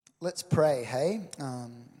Let's pray, hey?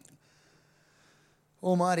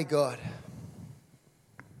 Almighty God,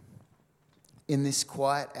 in this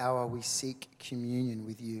quiet hour we seek communion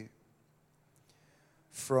with you.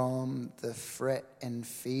 From the fret and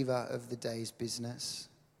fever of the day's business,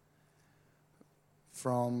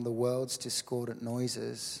 from the world's discordant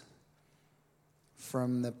noises,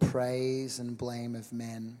 from the praise and blame of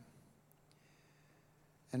men,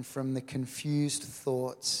 and from the confused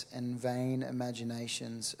thoughts and vain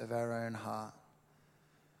imaginations of our own heart,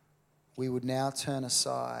 we would now turn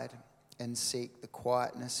aside and seek the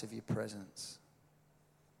quietness of your presence.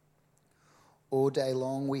 All day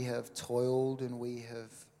long we have toiled and we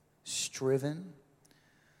have striven,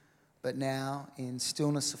 but now in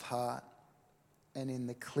stillness of heart and in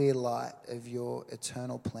the clear light of your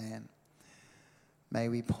eternal plan, may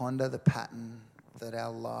we ponder the pattern that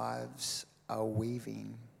our lives are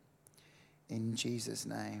weaving. In Jesus'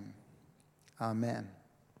 name, amen.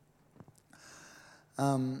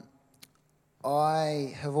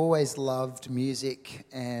 I have always loved music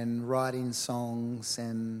and writing songs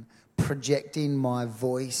and projecting my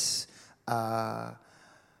voice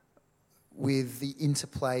with the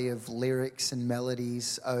interplay of lyrics and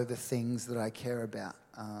melodies over things that I care about.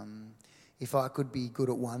 If I could be good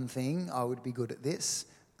at one thing, I would be good at this.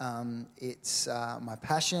 It's my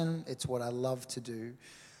passion. It's what I love to do.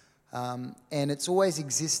 And it's always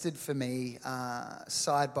existed for me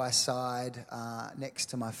side by side next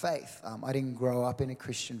to my faith. I didn't grow up in a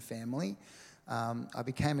Christian family. I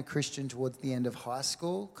became a Christian towards the end of high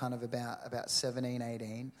school, kind of about 17,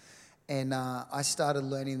 18. And I started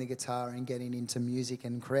learning the guitar and getting into music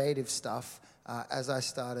and creative stuff as I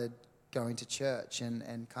started going to church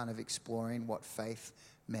and kind of exploring what faith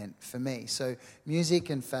meant for me. So music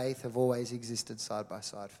and faith have always existed side by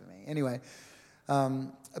side for me. Anyway,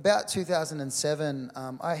 about 2007,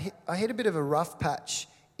 I hit a bit of a rough patch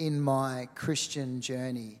in my Christian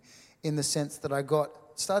journey in the sense that I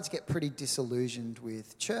started to get pretty disillusioned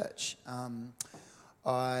with church.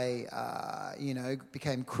 I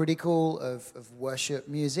became critical of worship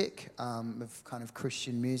music, of kind of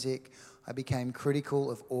Christian music. I became critical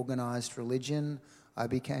of organised religion. I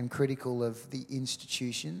became critical of the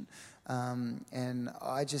institution. And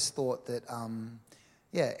I just thought that,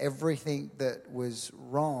 everything that was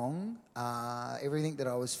wrong, everything that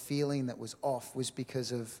I was feeling that was off was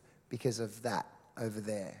because of that over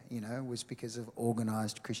there, was because of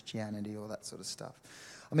organised Christianity, all that sort of stuff.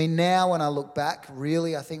 I mean, now when I look back,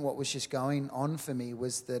 really, I think what was just going on for me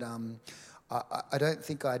was that I don't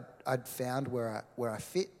think I'd found where I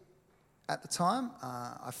fit at the time.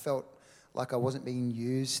 I felt like I wasn't being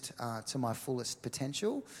used to my fullest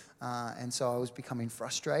potential, and so I was becoming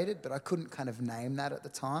frustrated, but I couldn't kind of name that at the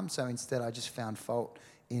time, so instead I just found fault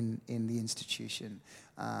in the institution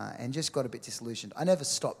and just got a bit disillusioned. I never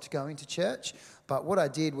stopped going to church, but what I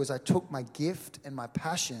did was I took my gift and my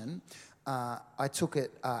passion, I took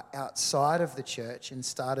it outside of the church and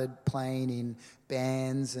started playing in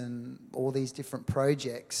bands and all these different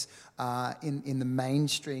projects in the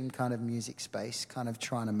mainstream kind of music space, kind of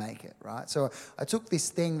trying to make it, right? So I took this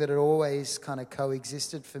thing that had always kind of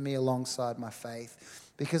coexisted for me alongside my faith.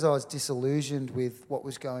 Because I was disillusioned with what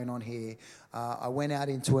was going on here, I went out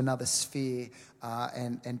into another sphere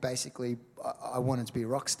and basically I wanted to be a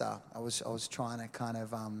rock star. I was trying to kind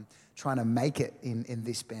of trying to make it in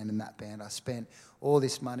this band and that band. I spent all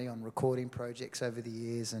this money on recording projects over the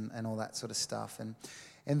years and all that sort of stuff.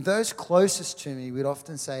 And those closest to me would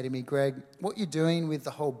often say to me, Greg, what you're doing with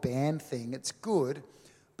the whole band thing, it's good,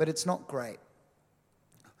 but it's not great.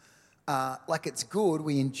 It's good,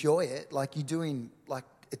 we enjoy it, like you're doing, like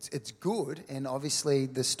it's good, and obviously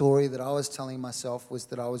the story that I was telling myself was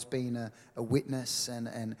that I was being a witness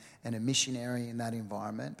and a missionary in that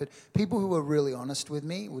environment. But people who were really honest with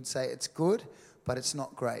me would say it's good, but it's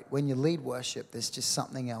not great. When you lead worship, there's just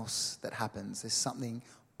something else that happens. There's something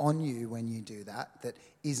on you when you do that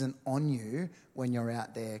isn't on you when you're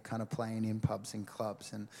out there kind of playing in pubs and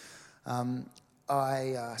clubs. And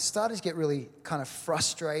I started to get really kind of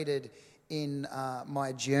frustrated in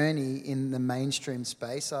my journey in the mainstream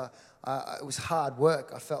space. It was hard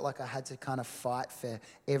work. I felt like I had to kind of fight for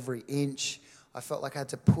every inch. I felt like I had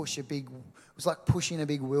to it was like pushing a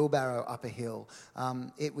big wheelbarrow up a hill.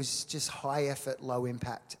 It was just high effort, low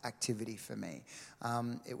impact activity for me.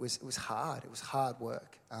 It was hard. It was hard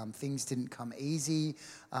work. Things didn't come easy.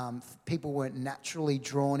 People weren't naturally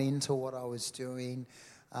drawn into what I was doing.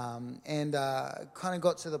 And kind of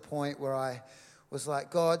got to the point where I was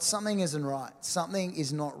like, God, something isn't right. Something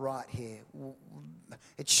is not right here.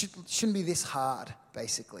 It shouldn't be this hard,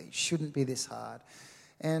 basically. It shouldn't be this hard.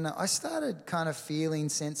 And I started kind of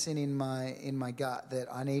sensing in my gut that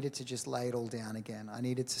I needed to just lay it all down again. I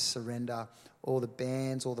needed to surrender all the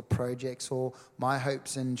bands, all the projects, all my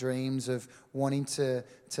hopes and dreams of wanting to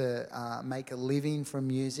make a living from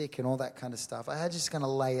music and all that kind of stuff. I had just going to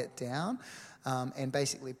lay it down and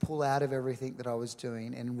basically pull out of everything that I was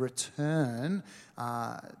doing and return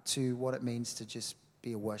to what it means to just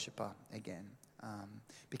be a worshipper again.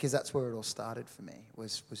 Because that's where it all started for me,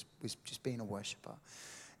 was just being a worshipper.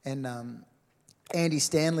 And Andy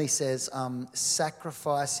Stanley says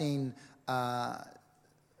sacrificing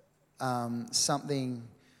something,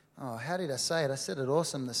 how did I say it? I said it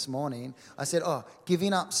awesome this morning. I said,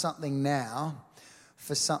 giving up something now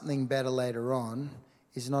for something better later on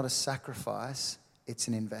is not a sacrifice, it's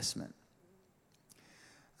an investment.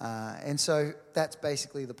 And so that's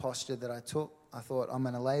basically the posture that I took. I thought, I'm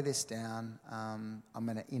going to lay this down. I'm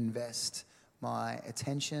going to invest my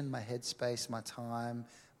attention, my headspace, my time,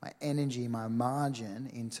 my energy, my margin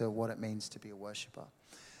into what it means to be a worshipper.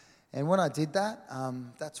 And when I did that,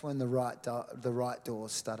 that's when the right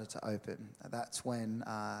doors started to open. That's when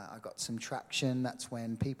I got some traction. That's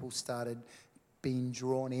when people started being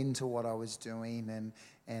drawn into what I was doing,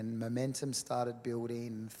 and momentum started building,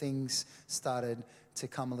 and things started to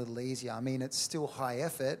come a little easier. I mean, it's still high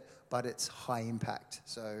effort, but it's high impact.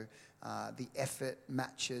 So the effort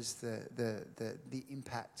matches the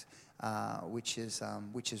impact, which is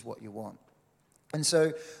what you want. And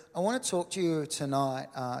so I want to talk to you tonight,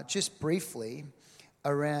 just briefly,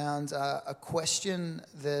 around a question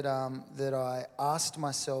that I asked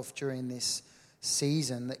myself during this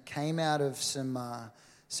season that came out of some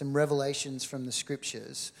revelations from the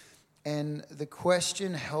scriptures. And the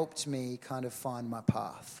question helped me kind of find my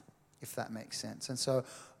path, if that makes sense. And so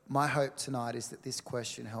my hope tonight is that this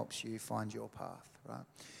question helps you find your path, right?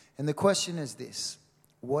 And the question is this: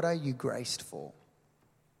 what are you graced for?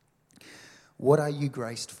 What are you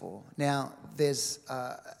graced for? Now, there's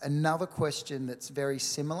another question that's very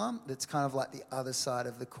similar, that's kind of like the other side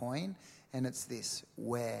of the coin, and it's this: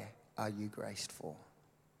 where are you graced for?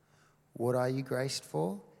 What are you graced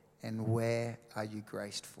for? And where are you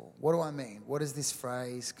graced for? What do I mean? What does this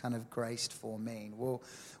phrase kind of graced for mean? Well,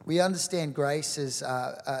 we understand grace as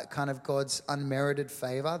kind of God's unmerited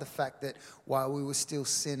favor, the fact that while we were still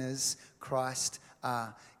sinners, Christ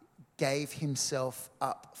gave himself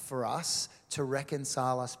up for us to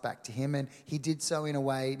reconcile us back to him. And he did so in a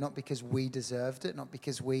way not because we deserved it, not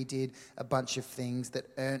because we did a bunch of things that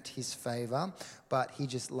earned his favor, but he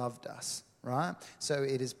just loved us. Right? So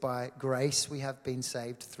it is by grace we have been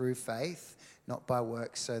saved through faith, not by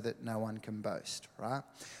works, so that no one can boast, right?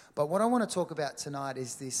 But what I want to talk about tonight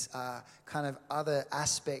is this kind of other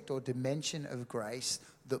aspect or dimension of grace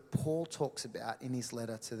that Paul talks about in his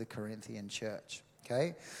letter to the Corinthian church,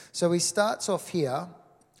 okay? So he starts off here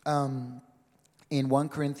in 1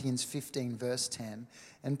 Corinthians 15, verse 10,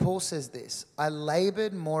 and Paul says this: I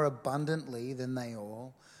labored more abundantly than they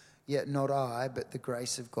all, yet not I, but the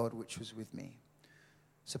grace of God which was with me.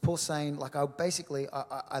 So Paul's saying, like,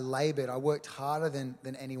 I labored, I worked harder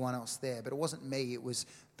than anyone else there, but it wasn't me, it was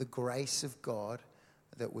the grace of God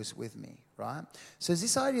that was with me, right? So there's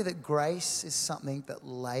this idea that grace is something that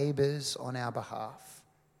labors on our behalf,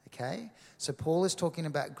 okay? So Paul is talking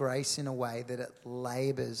about grace in a way that it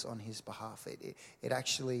labors on his behalf. It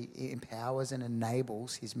actually empowers and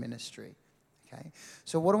enables his ministry. Okay?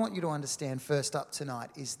 So what I want you to understand first up tonight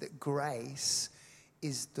is that grace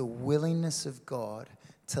is the willingness of God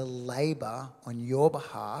to labor on your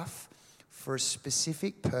behalf for a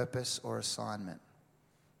specific purpose or assignment.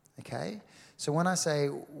 Okay? So when I say,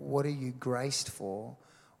 what are you graced for?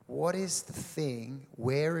 What is the thing,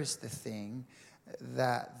 where is the thing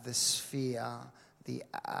that the sphere,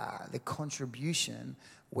 the contribution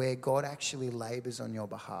where God actually labors on your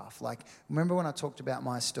behalf? Like, remember when I talked about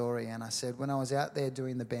my story and I said when I was out there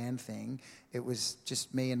doing the band thing, it was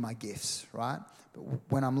just me and my gifts, right? But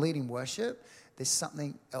when I'm leading worship, there's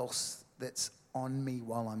something else that's on me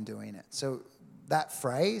while I'm doing it. So that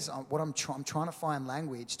phrase, I'm trying to find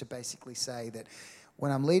language to basically say that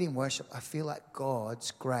when I'm leading worship, I feel like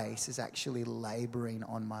God's grace is actually laboring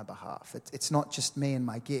on my behalf. It's not just me and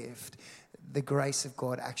my gift. The grace of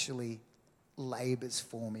God actually labors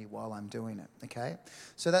for me while I'm doing it, okay?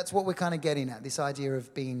 So that's what we're kind of getting at, this idea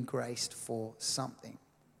of being graced for something.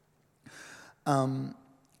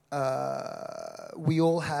 We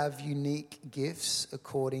all have unique gifts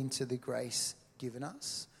according to the grace given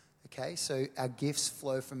us, okay? So our gifts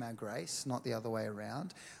flow from our grace, not the other way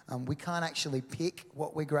around. We can't actually pick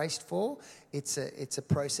what we're graced for. It's a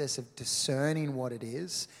process of discerning what it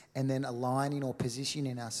is and then aligning or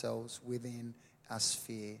positioning ourselves within our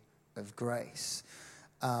sphere of grace.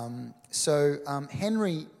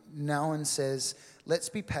 Henry Nouwen says, let's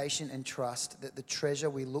be patient and trust that the treasure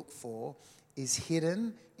we look for is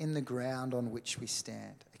hidden in the ground on which we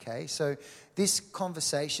stand. Okay, so this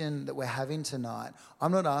conversation that we're having tonight,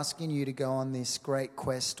 I'm not asking you to go on this great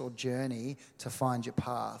quest or journey to find your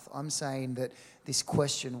path. I'm saying that this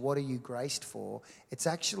question, what are you graced for? It's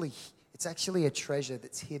actually a treasure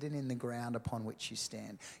that's hidden in the ground upon which you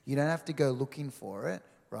stand. You don't have to go looking for it,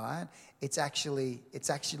 right? It's actually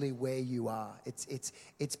where you are.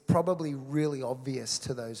 It's probably really obvious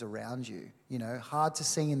to those around you. You know, hard to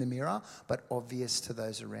see in the mirror, but obvious to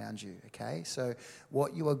those around you. Okay, so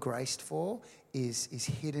what you are graced for is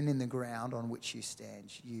hidden in the ground on which you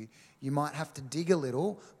stand. You might have to dig a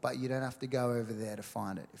little, but you don't have to go over there to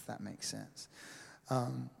find it, if that makes sense.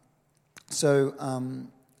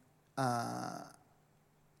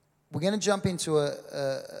 We're going to jump into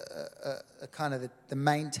a kind of the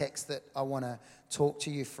main text that I want to talk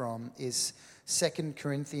to you from is 2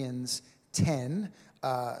 Corinthians 10,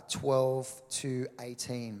 12 to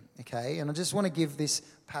 18, okay? And I just want to give this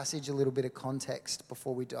passage a little bit of context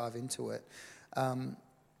before we dive into it.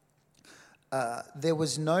 There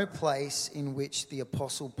was no place in which the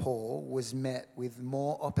Apostle Paul was met with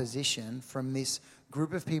more opposition from this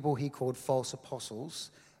group of people he called false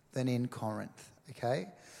apostles than in Corinth, okay?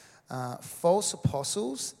 False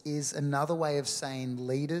apostles is another way of saying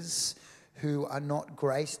leaders who are not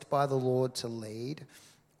graced by the Lord to lead,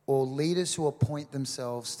 or leaders who appoint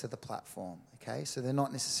themselves to the platform, okay? So they're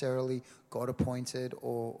not necessarily God-appointed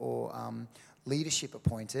or leadership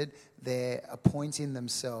appointed. They're appointing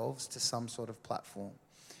themselves to some sort of platform.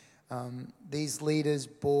 These leaders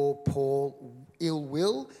bore Paul ill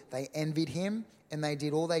will. They envied him, and they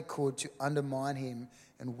did all they could to undermine him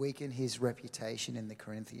and weaken his reputation in the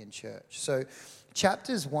Corinthian church. So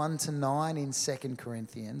chapters 1 to 9 in 2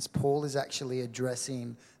 Corinthians, Paul is actually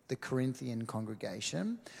addressing the Corinthian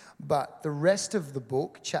congregation. But the rest of the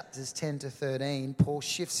book, chapters 10 to 13, Paul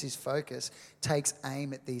shifts his focus, takes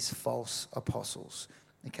aim at these false apostles,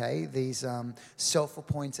 okay? These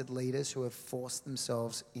self-appointed leaders who have forced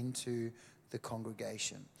themselves into the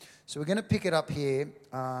congregation. So we're going to pick it up here,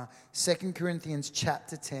 2 Corinthians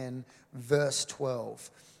chapter 10, verse 12.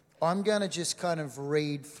 I'm going to just kind of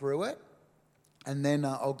read through it, and then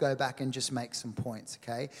I'll go back and just make some points,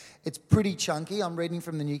 okay? It's pretty chunky. I'm reading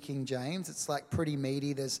from the New King James. It's like pretty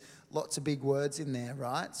meaty. There's lots of big words in there,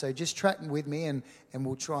 right? So just track with me, and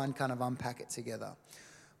we'll try and kind of unpack it together.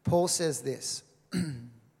 Paul says this,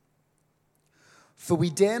 "For we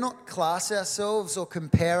dare not class ourselves or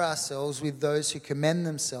compare ourselves with those who commend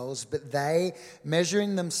themselves, but they,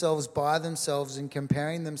 measuring themselves by themselves and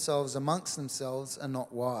comparing themselves amongst themselves, are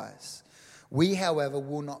not wise. We, however,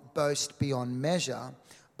 will not boast beyond measure,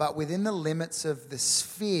 but within the limits of the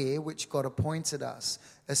sphere which God appointed us,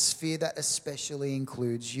 a sphere that especially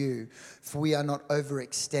includes you. For we are not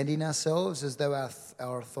overextending ourselves as though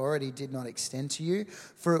our authority did not extend to you.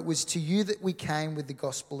 For it was to you that we came with the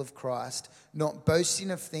gospel of Christ, not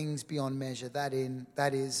boasting of things beyond measure, that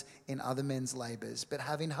is in other men's labors, but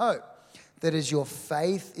having hope that as your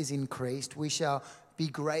faith is increased, we shall be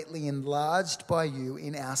greatly enlarged by you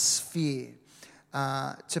in our sphere,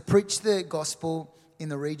 to preach the gospel in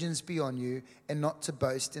the regions beyond you, and not to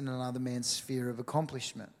boast in another man's sphere of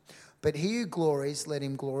accomplishment. But he who glories, let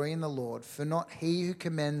him glory in the Lord. For not he who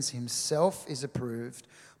commends himself is approved,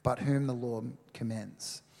 but whom the Lord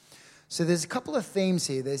commends." So there's a couple of themes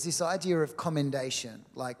here. There's this idea of commendation,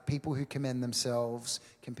 like people who commend themselves,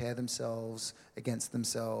 compare themselves against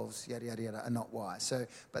themselves, yada, yada, yada, are not wise. So,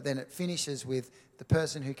 but then it finishes with the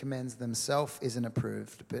person who commends themselves isn't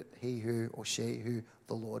approved, but he who or she who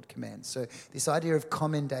the Lord commends. So this idea of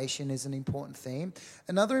commendation is an important theme.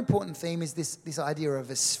 Another important theme is this idea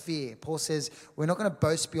of a sphere. Paul says we're not going to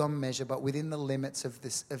boast beyond measure, but within the limits of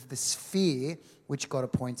the sphere which God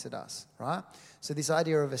appointed us, right? So this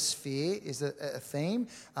idea of a sphere is a theme.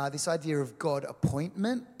 This idea of God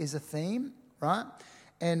appointment is a theme, right?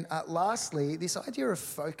 And lastly, this idea of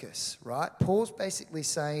focus, right? Paul's basically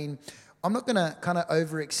saying, I'm not going to kind of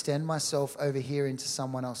overextend myself over here into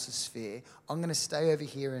someone else's sphere. I'm going to stay over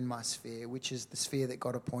here in my sphere, which is the sphere that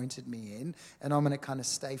God appointed me in, and I'm going to kind of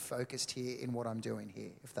stay focused here in what I'm doing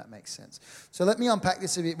here, if that makes sense. So let me unpack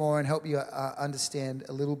this a bit more and help you understand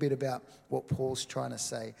a little bit about what Paul's trying to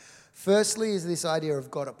say. Firstly is this idea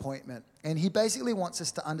of God appointment, and he basically wants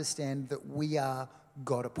us to understand that we are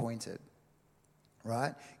God appointed,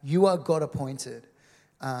 right? You are God appointed.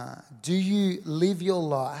 Do you live your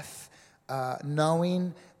life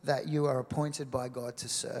knowing that you are appointed by God to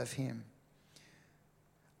serve him?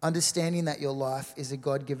 Understanding that your life is a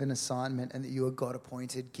God-given assignment and that you are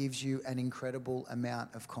God-appointed gives you an incredible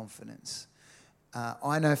amount of confidence.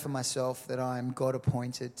 I know for myself that I am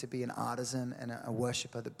God-appointed to be an artisan and a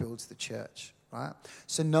worshiper that builds the church, right?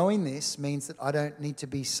 So knowing this means that I don't need to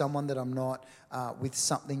be someone that I'm not with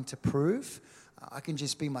something to prove. I can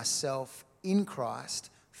just be myself in Christ,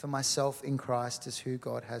 for myself in Christ is who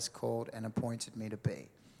God has called and appointed me to be,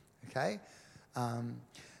 okay?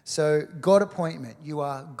 So God appointment, you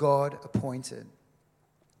are God appointed.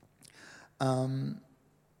 It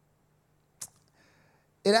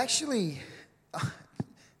actually,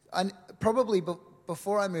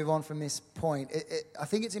 before I move on from this point, I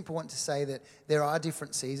think it's important to say that there are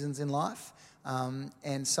different seasons in life,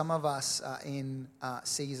 and some of us are in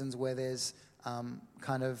seasons where there's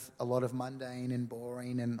kind of a lot of mundane and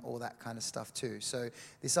boring and all that kind of stuff too. So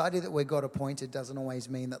this idea that we're God appointed doesn't always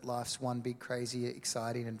mean that life's one big crazy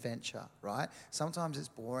exciting adventure, right? Sometimes it's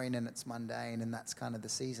boring and it's mundane, and that's kind of the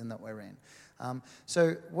season that we're in.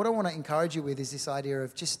 So what I want to encourage you with is this idea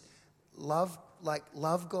of just love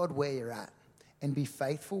God where you're at and be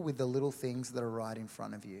faithful with the little things that are right in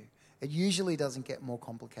front of you. It usually doesn't get more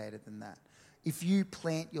complicated than that. If you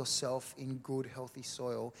plant yourself in good, healthy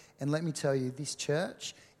soil, and let me tell you, this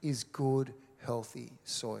church is good, healthy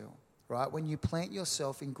soil, right? When you plant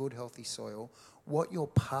yourself in good, healthy soil, what you're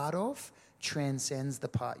part of transcends the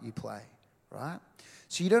part you play, right?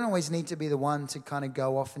 So you don't always need to be the one to kind of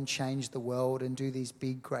go off and change the world and do these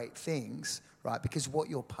big, great things, right? Because what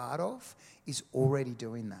you're part of is already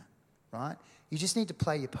doing that, right? You just need to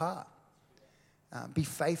play your part. Be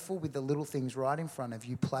faithful with the little things right in front of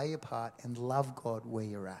you. Play your part and love God where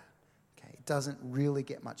you're at. Okay, it doesn't really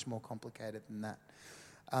get much more complicated than that.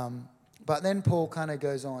 But then Paul kind of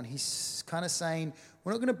goes on. He's kind of saying,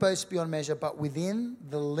 we're not going to boast beyond measure, but within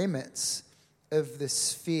the limits of the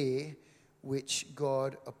sphere which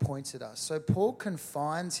God appointed us. So Paul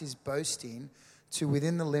confines his boasting to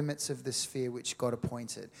within the limits of the sphere which God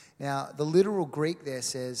appointed. Now, the literal Greek there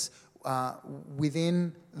says,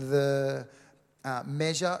 within the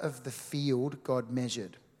measure of the field God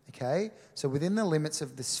measured, okay? So within the limits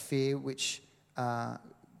of the sphere which God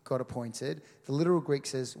appointed, the literal Greek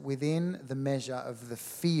says, within the measure of the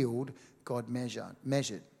field God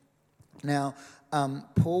measured. Now,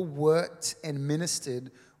 Paul worked and ministered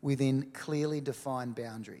within clearly defined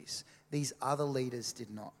boundaries. These other leaders did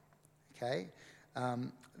not, okay?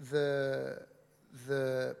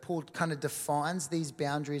 Paul kind of defines these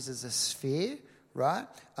boundaries as a sphere, right?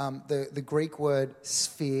 The Greek word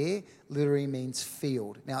sphere literally means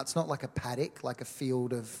field. Now, it's not like a paddock, like a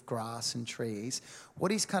field of grass and trees.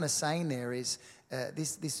 What he's kind of saying there is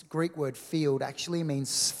this Greek word field actually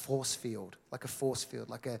means force field, like a force field,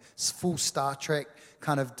 like a full Star Trek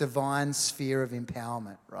kind of divine sphere of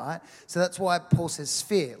empowerment, right? So that's why Paul says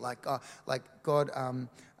sphere, like God...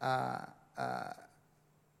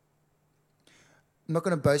 I'm not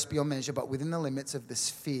going to boast beyond measure, but within the limits of the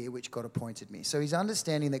sphere which God appointed me. So he's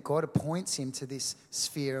understanding that God appoints him to this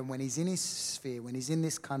sphere, and when he's in his sphere, when he's in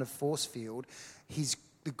this kind of force field,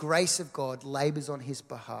 the grace of God labors on his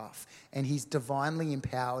behalf, and he's divinely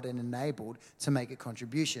empowered and enabled to make a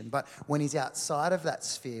contribution. But when he's outside of that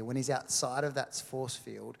sphere, when he's outside of that force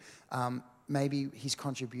field, maybe his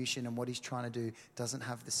contribution and what he's trying to do doesn't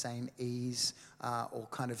have the same ease or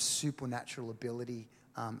kind of supernatural ability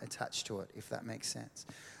attached to it, if that makes sense.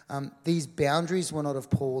 These boundaries were not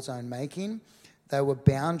of Paul's own making. They were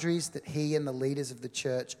boundaries that he and the leaders of the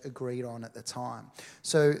church agreed on at the time.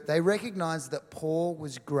 So they recognized that Paul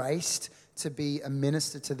was graced to be a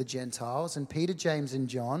minister to the Gentiles, and Peter, James, and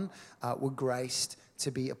John were graced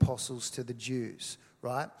to be apostles to the Jews,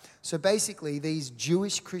 right? So basically, these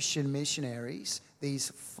Jewish Christian missionaries,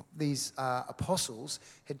 these apostles,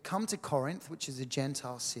 had come to Corinth, which is a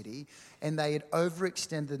Gentile city, and they had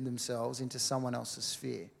overextended themselves into someone else's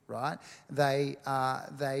sphere, right? They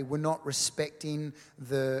were not respecting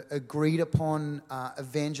the agreed upon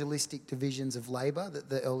evangelistic divisions of labor that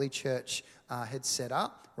the early church had set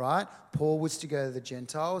up, right? Paul was to go to the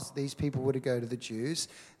Gentiles. These people were to go to the Jews.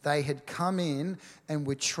 They had come in and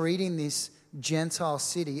were treating this Gentile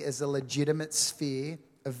city as a legitimate sphere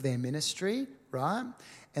of their ministry, right?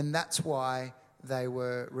 And that's why they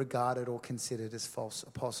were regarded or considered as false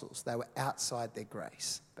apostles. They were outside their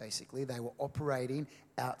grace, basically. They were operating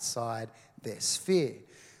outside their sphere.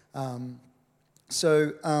 How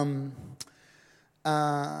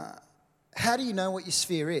do you know what your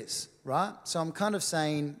sphere is, right? So I'm kind of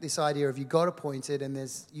saying this idea of you got appointed and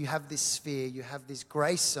you have this sphere, you have this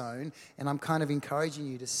grace zone, and I'm kind of encouraging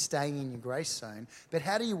you to stay in your grace zone. But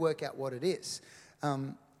how do you work out what it is?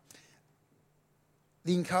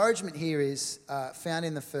 The encouragement here is found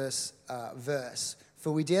in the first verse.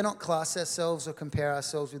 For we dare not class ourselves or compare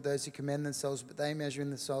ourselves with those who commend themselves, but they measuring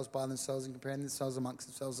themselves by themselves and comparing themselves amongst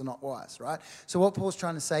themselves are not wise, right? So what Paul's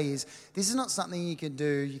trying to say is, this is not something you can do,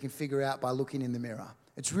 you can figure out by looking in the mirror.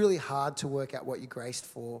 It's really hard to work out what you're graced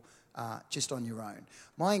for just on your own.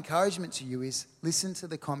 My encouragement to you is listen to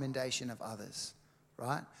the commendation of others,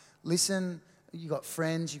 right? Listen, you got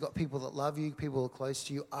friends, you got people that love you, people who are close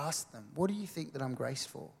to you. Ask them, what do you think that I'm graced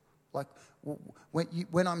for? Like,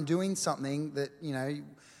 when I'm doing something that,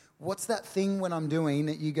 what's that thing when I'm doing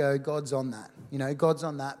that you go, God's on that? God's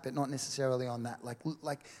on that, but not necessarily on that.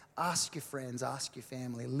 Like ask your friends, ask your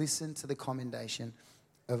family, listen to the commendation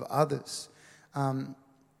of others.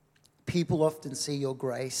 People often see your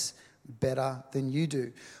grace better than you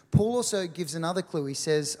do. Paul also gives another clue. He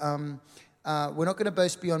says, we're not going to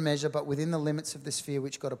boast beyond measure, but within the limits of the sphere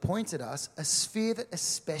which God appointed us, a sphere that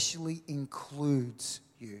especially includes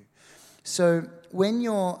you. So when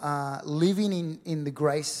you're living in the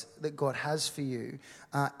grace that God has for you,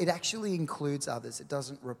 it actually includes others. It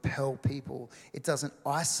doesn't repel people. It doesn't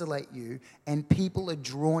isolate you. And people are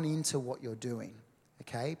drawn into what you're doing.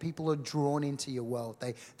 Okay? People are drawn into your world.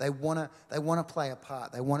 They want to play a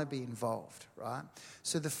part. They want to be involved, right?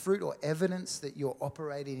 So the fruit or evidence that you're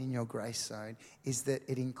operating in your grace zone is that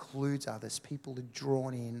it includes others. People are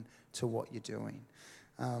drawn in to what you're doing.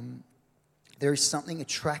 There is something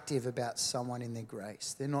attractive about someone in their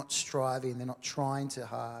grace. They're not striving. They're not trying too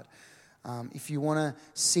hard. If you want to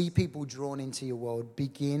see people drawn into your world,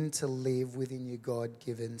 begin to live within your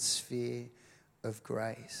God-given sphere of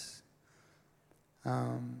grace.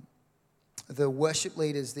 The worship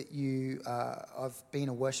leaders that I've been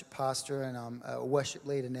a worship pastor and I'm a worship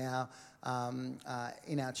leader now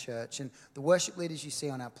in our church. And the worship leaders you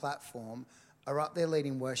see on our platform are up there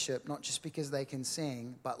leading worship, not just because they can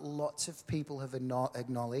sing, but lots of people have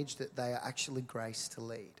acknowledged that they are actually graced to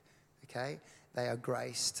lead, okay? They are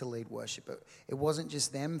graced to lead worship. It wasn't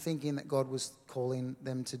just them thinking that God was calling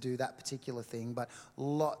them to do that particular thing, but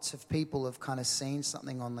lots of people have kind of seen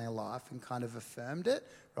something on their life and kind of affirmed it,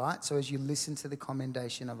 right? So as you listen to the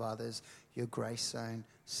commendation of others, your grace zone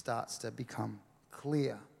starts to become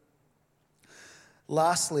clear.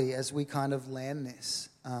 Lastly, as we kind of land this,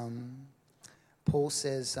 Paul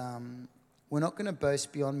says, we're not going to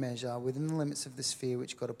boast beyond measure within the limits of the sphere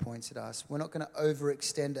which God appointed us. We're not going to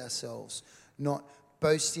overextend ourselves, not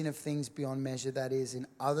boasting of things beyond measure, that is, in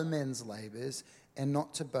other men's labours, and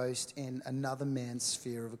not to boast in another man's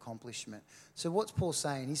sphere of accomplishment. So what's Paul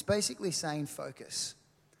saying? He's basically saying focus.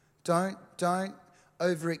 Don't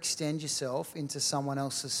overextend yourself into someone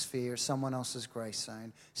else's sphere, someone else's grace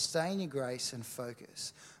zone. Stay in your grace and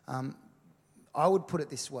focus. I would put it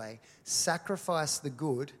this way: sacrifice the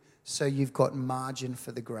good so you've got margin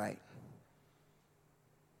for the great.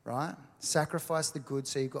 Right? Sacrifice the good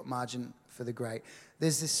so you've got margin for the great.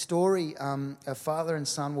 There's this story, a father and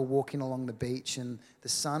son were walking along the beach, and the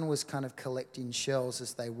son was kind of collecting shells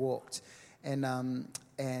as they walked. And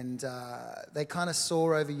they kind of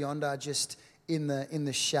saw over yonder, just in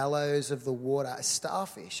the shallows of the water, a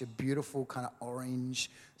starfish, a beautiful kind of orange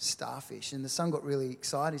starfish. And the son got really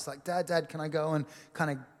excited. He's like, Dad, can I go and kind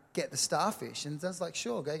of get the starfish? And Dad's like,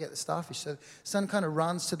 sure, go get the starfish. So son kind of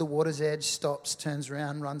runs to the water's edge, stops, turns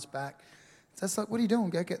around, runs back. Dad's like, what are you doing?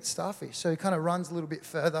 Go get the starfish. So he kind of runs a little bit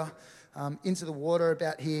further into the water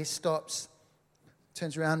about here, stops,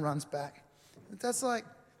 turns around, runs back. And Dad's like,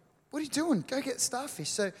 what are you doing? Go get the starfish.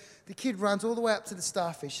 So the kid runs all the way up to the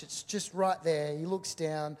starfish. It's just right there. He looks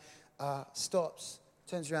down, stops,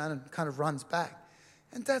 turns around and kind of runs back.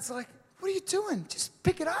 And Dad's like, what are you doing? Just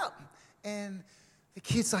pick it up. And the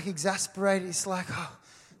kid's like exasperated. He's like, oh,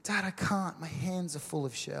 Dad, I can't. My hands are full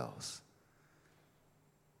of shells.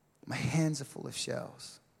 My hands are full of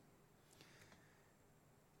shells.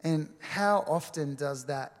 And how often does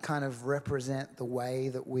that kind of represent the way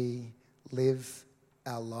that we live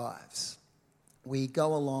our lives? We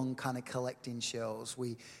go along kind of collecting shells.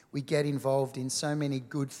 We get involved in so many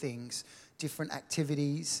good things, different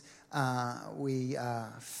activities. We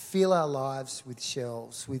fill our lives with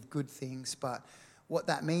shells, with good things. But what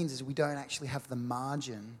that means is we don't actually have the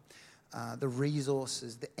margin, the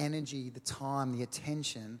resources, the energy, the time, the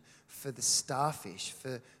attention for the starfish,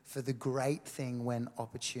 for the great thing when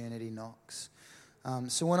opportunity knocks.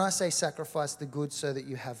 So when I say sacrifice the good so that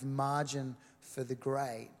you have margin for the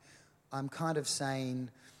great, I'm kind of saying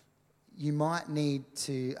you might need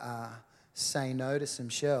to say no to some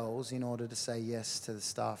shells in order to say yes to the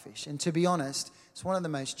starfish. And to be honest, it's one of the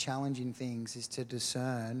most challenging things is to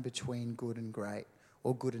discern between good and great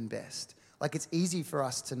or good and best. Like, it's easy for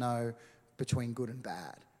us to know between good and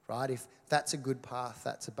bad, right? If that's a good path,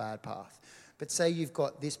 that's a bad path. But say you've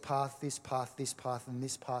got this path, this path, this path, and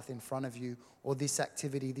this path in front of you, or this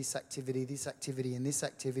activity, this activity, this activity, and this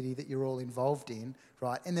activity that you're all involved in,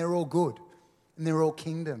 right? And they're all good, and they're all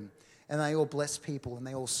kingdom, and they all bless people, and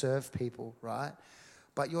they all serve people, right?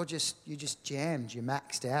 But you're just jammed, you're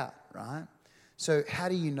maxed out, right? So how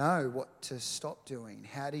do you know what to stop doing?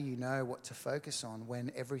 How do you know what to focus on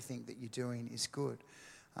when everything that you're doing is good?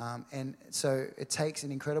 And so it takes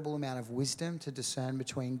an incredible amount of wisdom to discern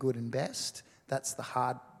between good and best. That's the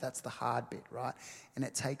hard bit, right? And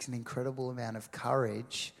it takes an incredible amount of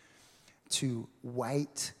courage to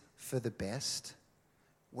wait for the best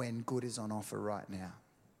when good is on offer right now.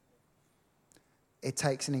 It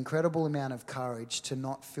takes an incredible amount of courage to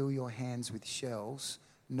not fill your hands with shells,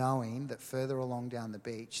 knowing that further along down the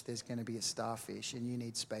beach there's going to be a starfish and you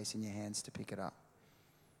need space in your hands to pick it up.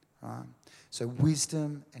 Right? So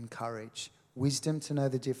wisdom and courage. Wisdom to know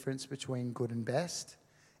the difference between good and best,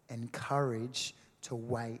 and courage to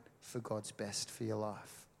wait for God's best for your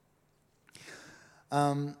life.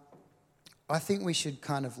 I think we should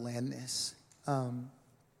kind of land this. I'm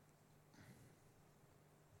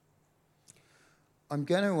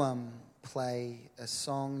going to play a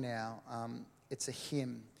song now. It's a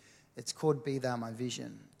hymn. It's called Be Thou My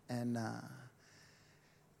Vision. And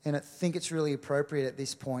I think it's really appropriate at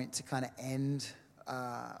this point to kind of end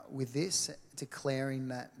with this, declaring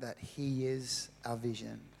that He is our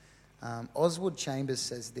vision. Oswald Chambers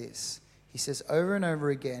says this. He says, over and over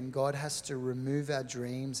again, God has to remove our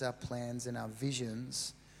dreams, our plans, and our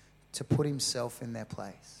visions to put Himself in their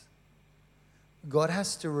place. God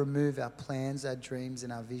has to remove our plans, our dreams,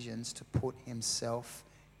 and our visions to put Himself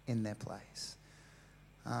in their place.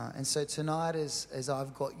 And so tonight, as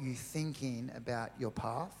I've got you thinking about your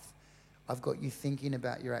path, I've got you thinking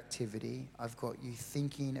about your activity, I've got you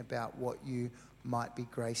thinking about what you might be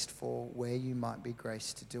graced for, where you might be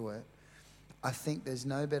graced to do it, I think there's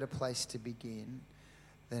no better place to begin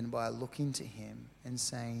than by looking to Him and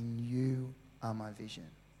saying, you are my vision.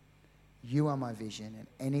 You are my vision, and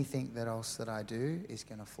anything else that I do is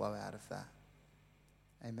going to flow out of that.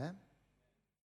 Amen.